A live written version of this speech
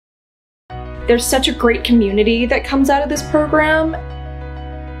There's such a great community that comes out of this program.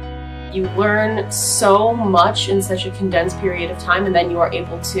 You learn so much in such a condensed period of time, and then you are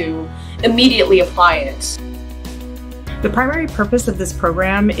able to immediately apply it. The primary purpose of this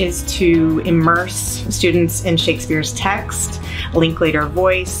program is to immerse students in Shakespeare's text, Linklater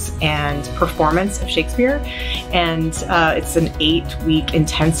voice, and performance of Shakespeare. And it's an 8-week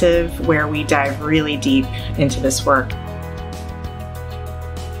intensive where we dive really deep into this work.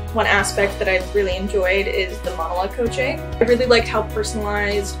 One aspect that I really enjoyed is the monologue coaching. I really liked how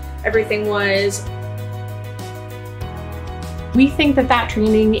personalized everything was. We think that that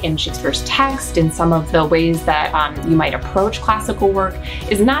training in Shakespeare's text and some of the ways that you might approach classical work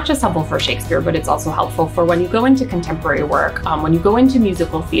is not just helpful for Shakespeare, but it's also helpful for when you go into contemporary work, when you go into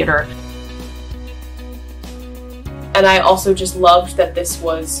musical theater. And I also just loved that this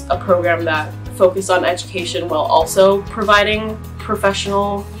was a program that focused on education while also providing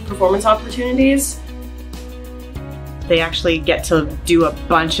professional performance opportunities. They actually get to do a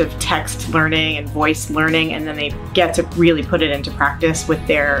bunch of text learning and voice learning, and then they get to really put it into practice with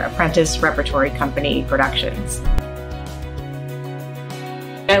their Apprentice Repertory Company productions.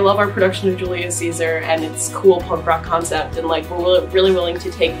 I love our production of Julius Caesar and its cool punk rock concept, and like we're really willing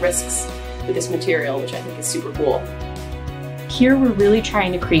to take risks with this material, which I think is super cool. Here we're really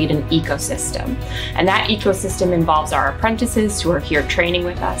trying to create an ecosystem, and that ecosystem involves our apprentices who are here training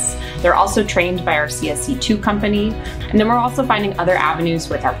with us. They're also trained by our CSC2 company, and then we're also finding other avenues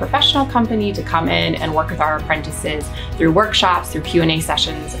with our professional company to come in and work with our apprentices through workshops, through Q&A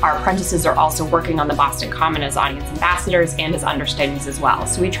sessions. Our apprentices are also working on the Boston Common as audience ambassadors and as understudies as well.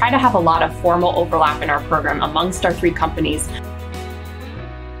 So we try to have a lot of formal overlap in our program amongst our 3 companies.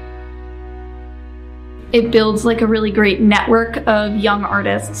 It builds like a really great network of young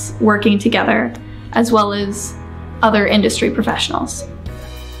artists working together, as well as other industry professionals.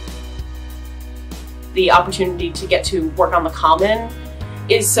 The opportunity to get to work on the Common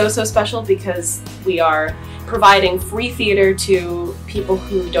is so special because we are providing free theater to people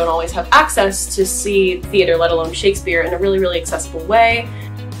who don't always have access to see theater, let alone Shakespeare, in a really accessible way.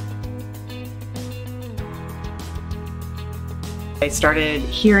 I started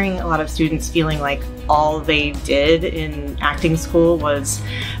hearing a lot of students feeling like all they did in acting school was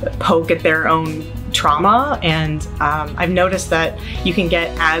poke at their own trauma, and I've noticed that you can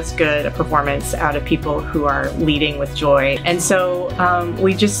get as good a performance out of people who are leading with joy. And so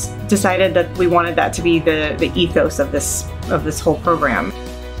we just decided that we wanted that to be the ethos of this whole program.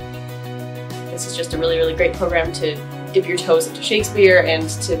 This is just a really great program to dip your toes into Shakespeare and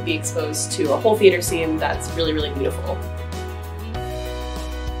to be exposed to a whole theater scene that's really beautiful.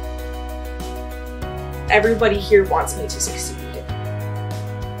 Everybody here wants me to succeed.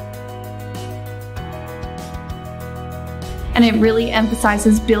 And it really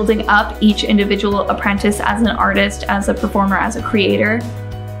emphasizes building up each individual apprentice as an artist, as a performer, as a creator.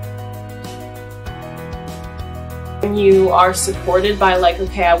 When you are supported by like,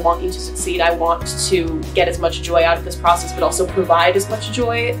 okay, I want you to succeed, I want to get as much joy out of this process, but also provide as much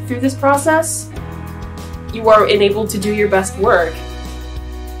joy through this process, you are enabled to do your best work.